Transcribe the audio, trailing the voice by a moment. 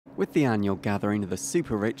With the annual gathering of the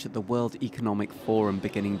super-rich at the World Economic Forum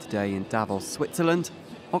beginning today in Davos, Switzerland,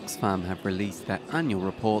 Oxfam have released their annual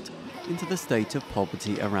report into the state of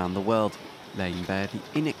poverty around the world, laying bare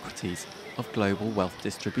the inequities of global wealth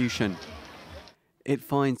distribution. It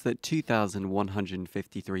finds that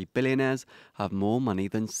 2,153 billionaires have more money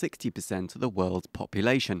than 60% of the world's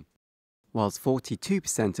population, whilst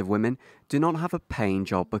 42% of women do not have a paying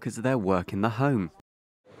job because of their work in the home.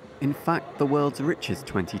 In fact, the world's richest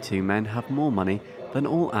 22 men have more money than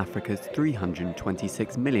all Africa's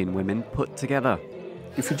 326 million women put together.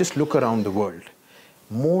 If you just look around the world,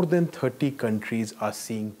 more than 30 countries are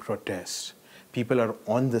seeing protests. People are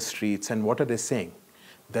on the streets, and what are they saying?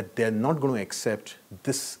 That they're not going to accept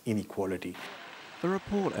this inequality. The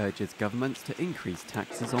report urges governments to increase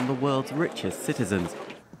taxes on the world's richest citizens,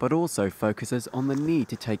 but also focuses on the need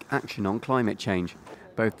to take action on climate change.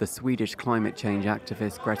 Both the Swedish climate change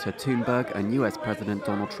activist Greta Thunberg and US President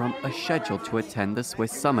Donald Trump are scheduled to attend the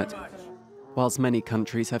Swiss summit. Whilst many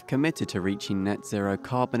countries have committed to reaching net zero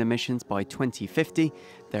carbon emissions by 2050,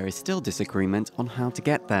 there is still disagreement on how to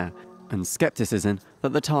get there, and scepticism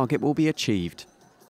that the target will be achieved.